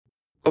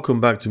Welcome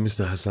back to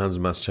Mr. Hassan's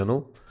Maths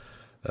channel.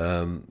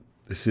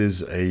 This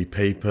is a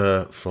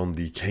paper from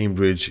the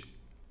Cambridge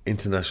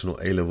International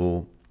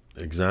A-Level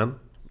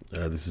exam.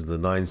 This is the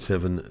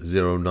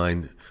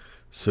 9709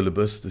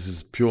 syllabus. This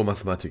is Pure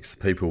Mathematics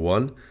Paper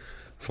 1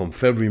 from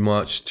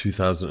February-March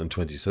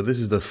 2020. So this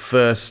is the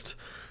first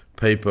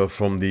paper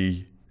from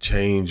the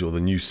change or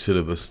the new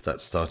syllabus that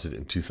started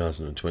in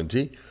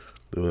 2020.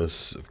 There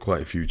was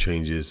quite a few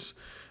changes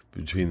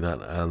between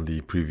that and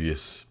the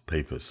previous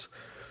papers.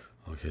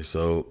 Okay,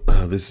 so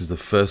this is the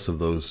first of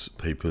those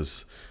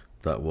papers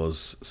that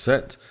was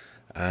set,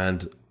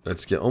 and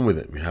let's get on with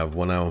it. We have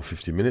 1 hour and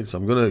 50 minutes.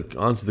 I'm going to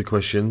answer the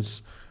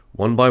questions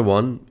one by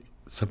one,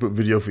 separate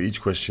video for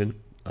each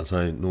question, as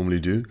I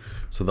normally do,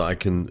 so that I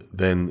can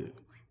then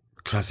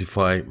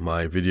classify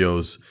my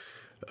videos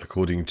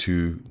according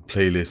to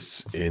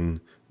playlists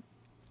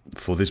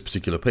for this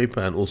particular paper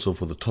and also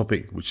for the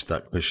topic which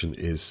that question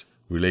is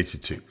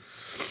related to.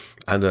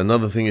 And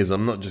another thing is,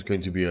 I'm not just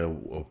going to be a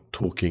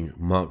talking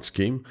mark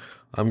scheme.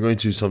 I'm going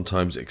to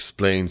sometimes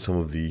explain some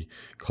of the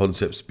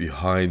concepts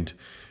behind,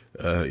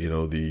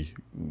 the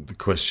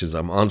questions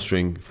I'm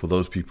answering for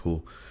those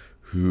people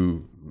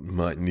who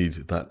might need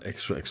that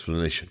extra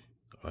explanation.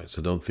 All right,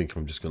 so don't think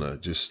I'm just going to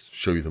just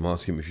show you the mark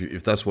scheme.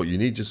 If that's what you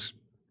need, just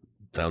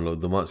download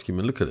the mark scheme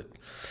and look at it.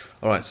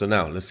 All right, so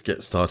now let's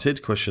get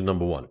started. Question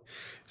number 1. It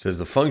says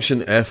the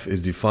function f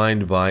is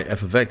defined by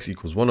f of x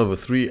equals 1 over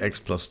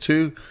 3x plus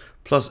 2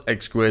 plus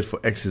x squared for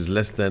x is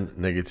less than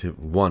negative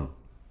 1.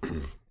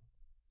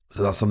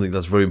 So that's something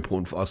that's very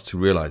important for us to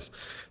realize.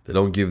 They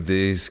don't give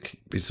this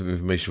piece of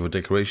information for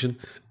decoration.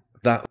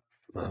 That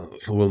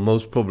will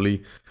most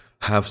probably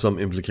have some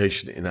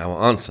implication in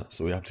our answer.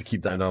 So we have to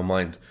keep that in our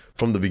mind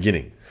from the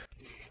beginning.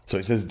 So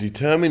it says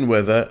determine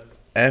whether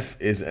f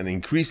is an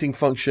increasing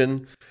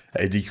function,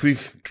 a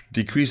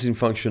decreasing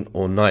function,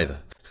 or neither.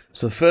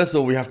 So first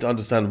of all, we have to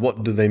understand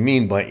what do they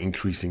mean by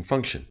increasing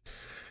function.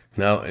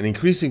 Now, an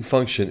increasing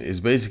function is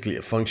basically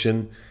a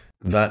function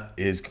that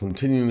is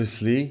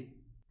continuously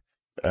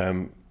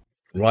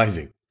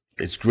rising.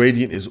 Its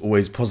gradient is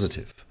always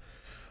positive.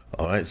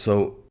 All right,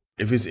 so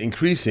if it's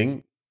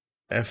increasing,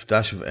 f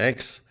dash of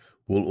x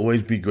will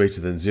always be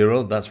greater than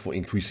 0. That's for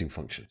increasing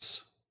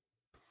functions.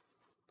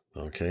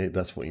 Okay,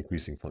 that's for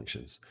increasing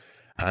functions.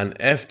 And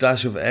f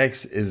dash of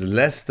x is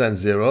less than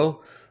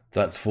 0.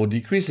 That's for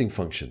decreasing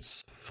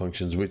functions,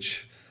 functions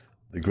which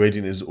the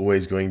gradient is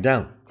always going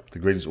down. The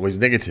gradient is always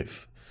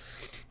negative.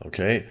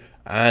 Okay,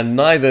 and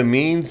neither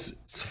means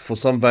for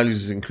some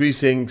values it's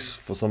increasing,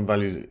 for some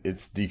values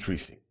it's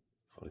decreasing.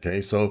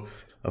 Okay, so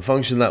a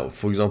function that,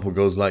 for example,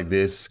 goes like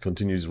this,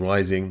 continues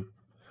rising,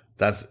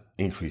 that's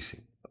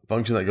increasing. A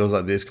function that goes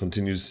like this,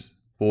 continues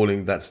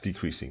falling, that's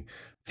decreasing.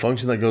 A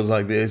function that goes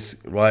like this,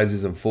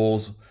 rises and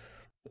falls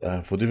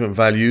for different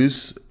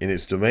values in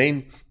its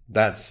domain,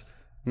 that's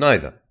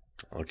neither.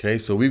 Okay,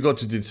 so we've got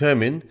to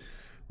determine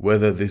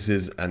whether this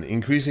is an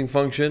increasing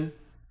function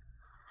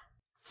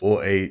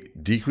or a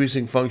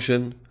decreasing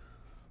function,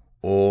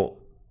 or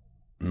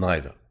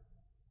neither.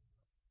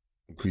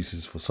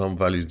 Increases for some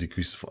values,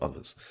 decreases for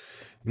others.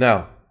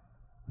 Now,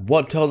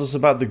 what tells us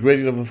about the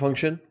gradient of a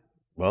function?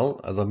 Well,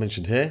 as I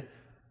mentioned here,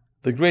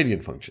 the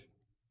gradient function.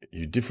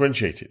 You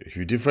differentiate it. If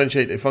you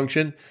differentiate a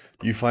function,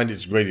 you find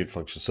its gradient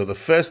function. So the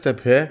first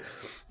step here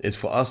is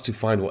for us to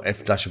find what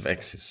f dash of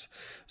x is.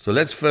 So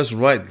let's first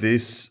write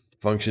this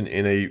function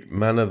in a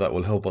manner that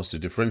will help us to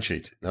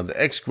differentiate. Now the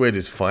x squared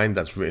is fine,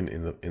 that's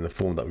written in the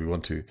form that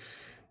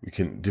we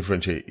can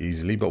differentiate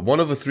easily, but 1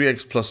 over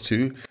 3x plus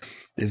 2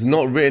 is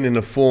not written in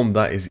a form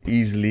that is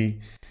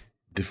easily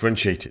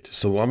differentiated.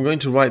 So I'm going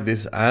to write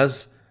this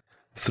as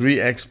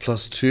 3x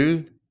plus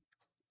 2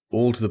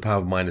 all to the power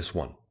of minus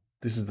 1.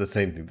 This is the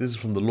same thing. This is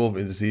from the law of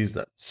indices,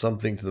 that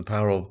something to the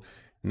power of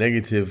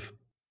negative,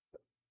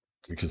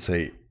 we could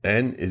say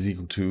n is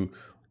equal to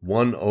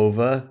 1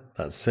 over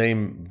that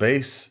same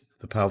base,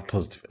 the power of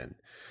positive n.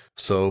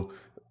 So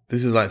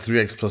this is like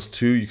 3x plus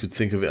 2. You could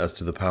think of it as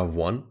to the power of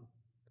 1.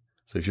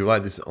 So if you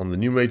write this on the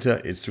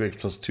numerator, it's 3x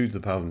plus 2 to the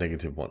power of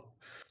negative 1.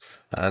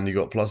 And you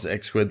got plus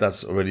x squared.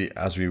 That's already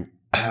as you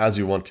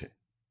want it.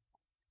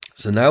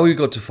 So now we've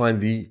got to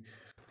find the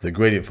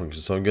gradient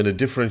function. So I'm going to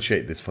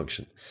differentiate this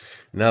function.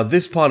 Now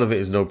this part of it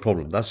is no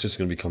problem. That's just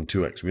going to become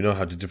 2x. We know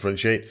how to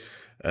differentiate.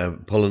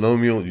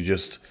 Polynomial, you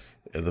just,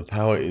 the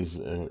power is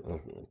a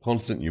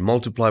constant. You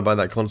multiply by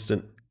that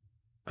constant,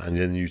 and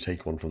then you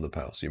take 1 from the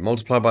power. So you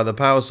multiply by the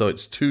power, so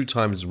it's 2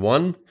 times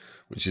 1,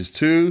 which is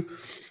 2.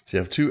 So you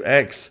have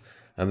 2x,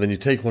 and then you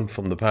take 1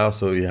 from the power,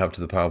 so you have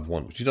to the power of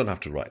 1, which you don't have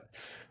to write.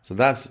 So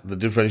that's the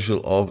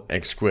differential of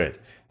x squared.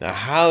 Now,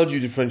 how do you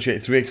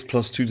differentiate 3x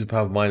plus 2 to the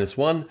power of minus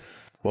 1?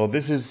 Well,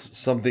 this is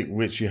something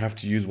which you have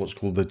to use what's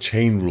called the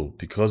chain rule,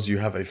 because you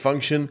have a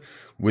function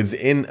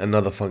within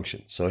another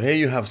function. So here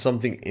you have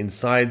something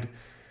inside.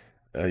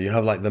 You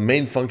have like the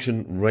main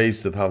function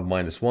raised to the power of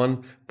minus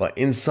 1, but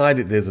inside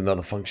it there's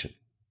another function.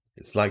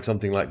 It's like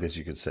something like this,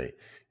 you could say.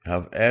 You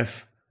have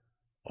f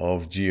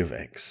of g of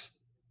x.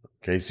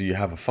 Okay, so you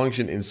have a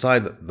function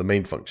inside the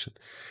main function.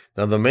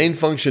 Now the main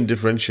function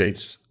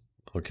differentiates,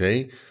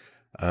 okay,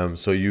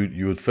 So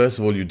you would first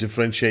of all, you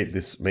differentiate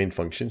this main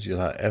function. So you'll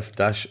have f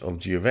dash of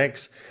g of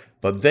x,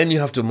 but then you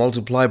have to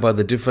multiply by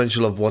the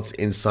differential of what's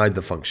inside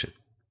the function.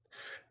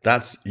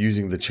 That's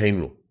using the chain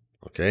rule.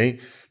 Okay,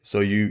 so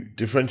you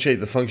differentiate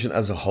the function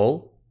as a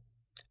whole.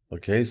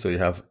 Okay, so you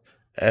have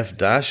f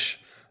dash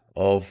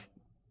of,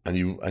 and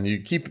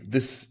you keep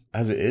this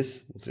as it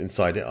is, what's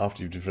inside it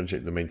after you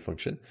differentiate the main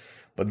function,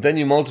 but then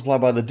you multiply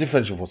by the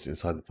differential of what's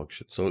inside the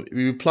function. So if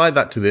you apply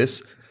that to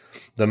this,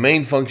 the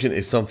main function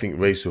is something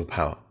raised to a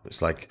power.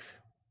 It's like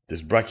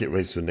this bracket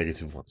raised to a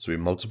 -1. So we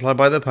multiply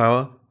by the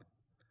power.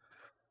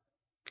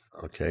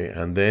 Okay,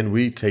 and then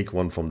we take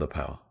 1 from the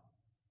power.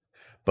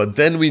 But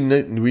then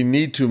we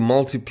need to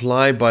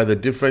multiply by the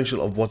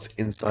differential of what's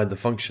inside the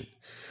function.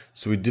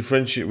 So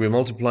we're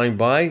multiplying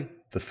by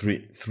the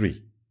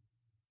 3.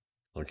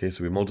 Okay,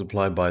 so we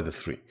multiply by the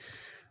 3.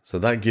 So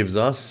that gives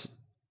us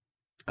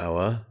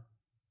our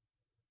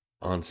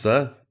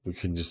answer. We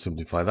can just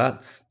simplify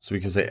that. So we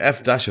can say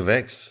f dash of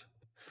x.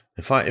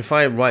 If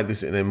I write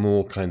this in a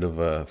more kind of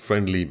a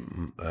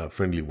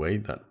friendly way,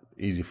 that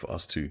easy for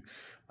us to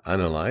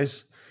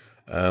analyze,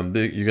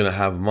 you're going to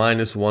have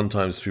 -1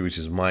 times 3, which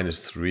is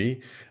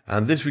 -3.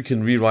 And this we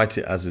can rewrite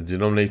it as a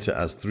denominator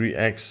as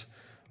 3x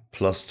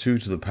plus 2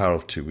 to the power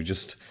of 2. We're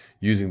just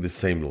using the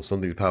same law.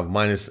 Something to the power of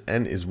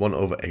 -n is 1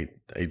 over 8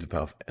 to the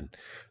power of n.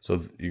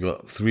 So you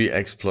got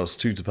 3x plus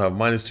 2 to the power of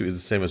 -2 is the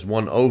same as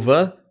 1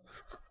 over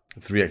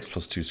 3x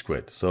plus 2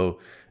 squared. So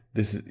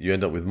you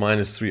end up with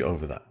 -3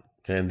 over that.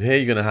 Okay, and here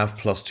you're going to have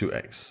plus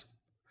 2x.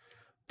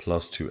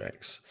 Plus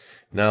 2x.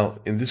 Now,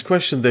 in this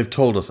question, they've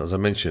told us, as I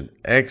mentioned,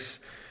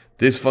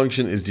 this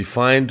function is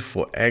defined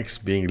for x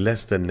being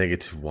less than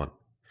 -1.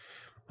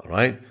 All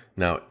right.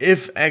 Now,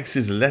 if x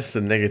is less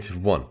than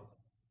 -1,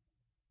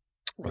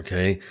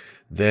 okay,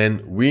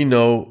 then we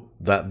know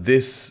that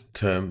this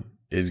term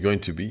is going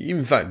to be,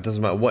 in fact, it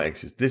doesn't matter what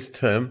x is, this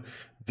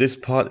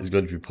part is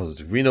going to be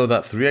positive. We know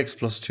that 3x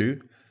plus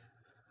 2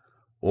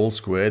 all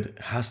squared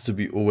has to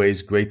be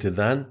always greater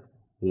than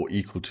or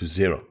equal to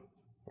 0,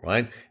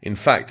 right? In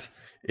fact,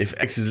 if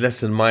x is less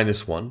than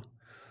 -1,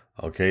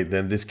 okay,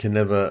 then this can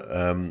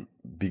never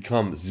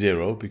become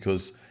 0,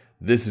 because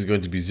this is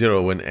going to be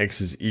 0 when x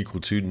is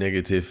equal to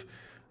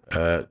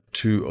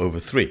 -2 over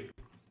 3,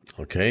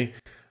 okay?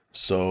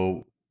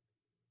 So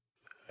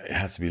it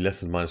has to be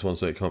less than -1,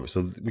 so it can't be.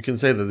 So we can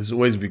say that this is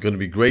always going to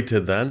be greater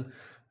than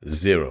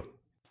 0.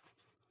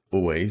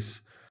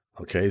 Always.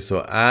 Okay,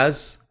 so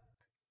as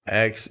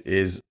x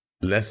is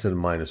less than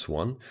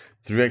 -1,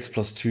 3x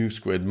plus 2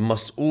 squared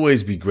must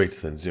always be greater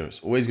than 0.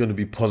 It's always going to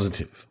be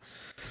positive.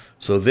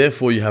 So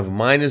therefore you have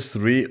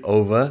 -3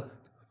 over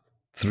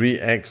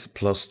 3x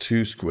plus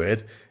 2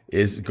 squared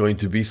is going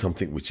to be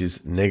something which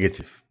is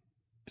negative.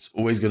 It's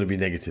always going to be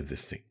negative,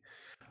 this thing.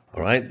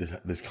 All right,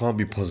 this can't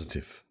be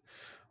positive.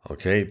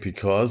 Okay,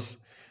 because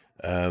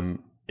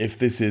if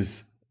this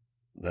is,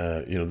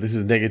 this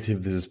is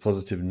negative, this is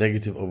positive,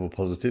 negative over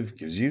positive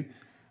gives you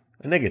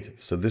a negative.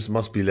 So this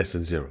must be less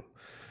than 0.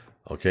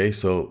 Okay,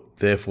 so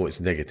therefore it's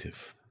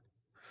negative.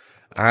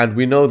 And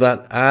we know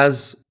that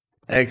as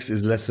x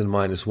is less than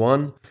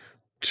 -1,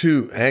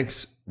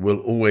 2x will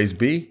always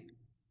be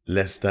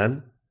less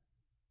than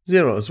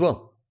 0 as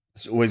well.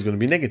 It's always going to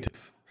be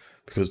negative,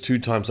 because 2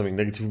 times something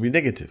negative will be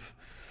negative.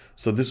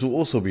 So this will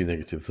also be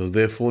negative, so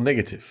therefore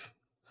negative.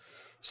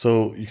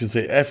 So you can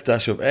say f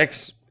dash of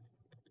x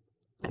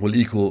will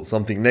equal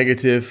something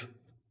negative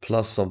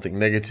plus something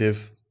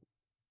negative,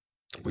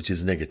 which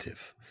is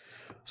negative.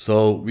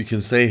 So we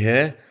can say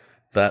here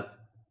that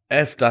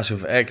f dash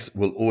of x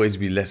will always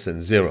be less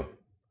than 0.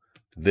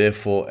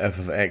 Therefore, f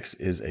of x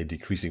is a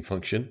decreasing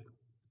function,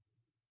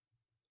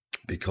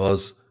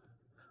 because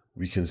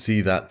we can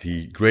see that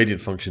the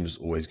gradient function is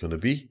always going to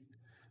be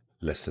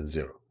less than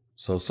 0.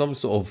 So some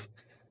sort of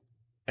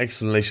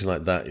explanation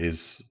like that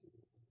is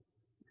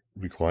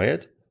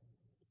required.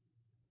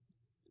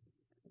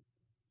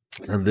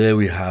 And there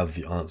we have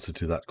the answer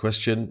to that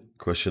question.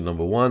 Question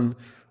number 1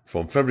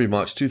 from February,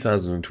 March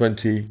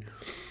 2020.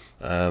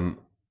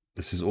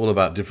 This is all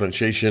about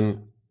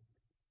differentiation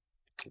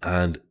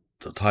and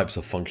the types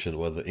of function,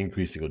 whether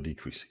increasing or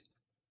decreasing.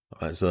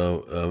 All right,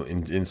 so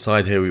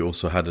inside here we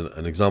also had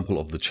an example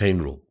of the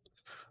chain rule,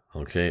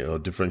 okay, or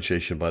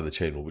differentiation by the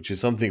chain rule, which is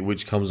something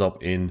which comes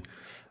up in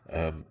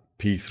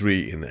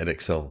P3 in the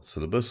Edexcel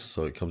syllabus.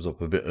 So it comes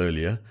up a bit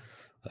earlier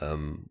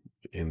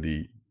in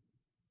the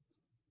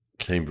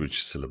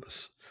Cambridge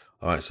syllabus.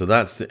 All right, so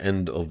that's the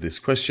end of this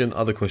question.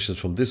 Other questions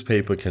from this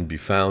paper can be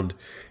found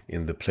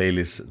in the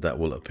playlist that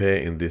will appear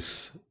in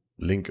this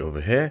link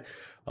over here.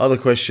 Other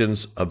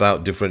questions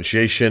about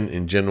differentiation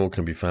in general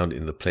can be found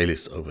in the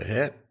playlist over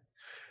here.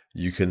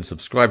 You can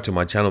subscribe to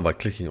my channel by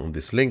clicking on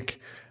this link,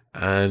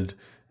 and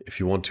if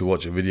you want to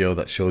watch a video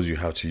that shows you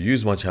how to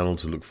use my channel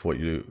to look for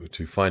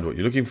to find what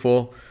you're looking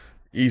for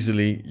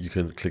easily, you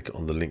can click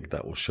on the link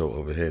that will show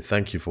over here.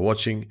 Thank you for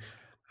watching,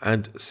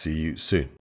 and see you soon.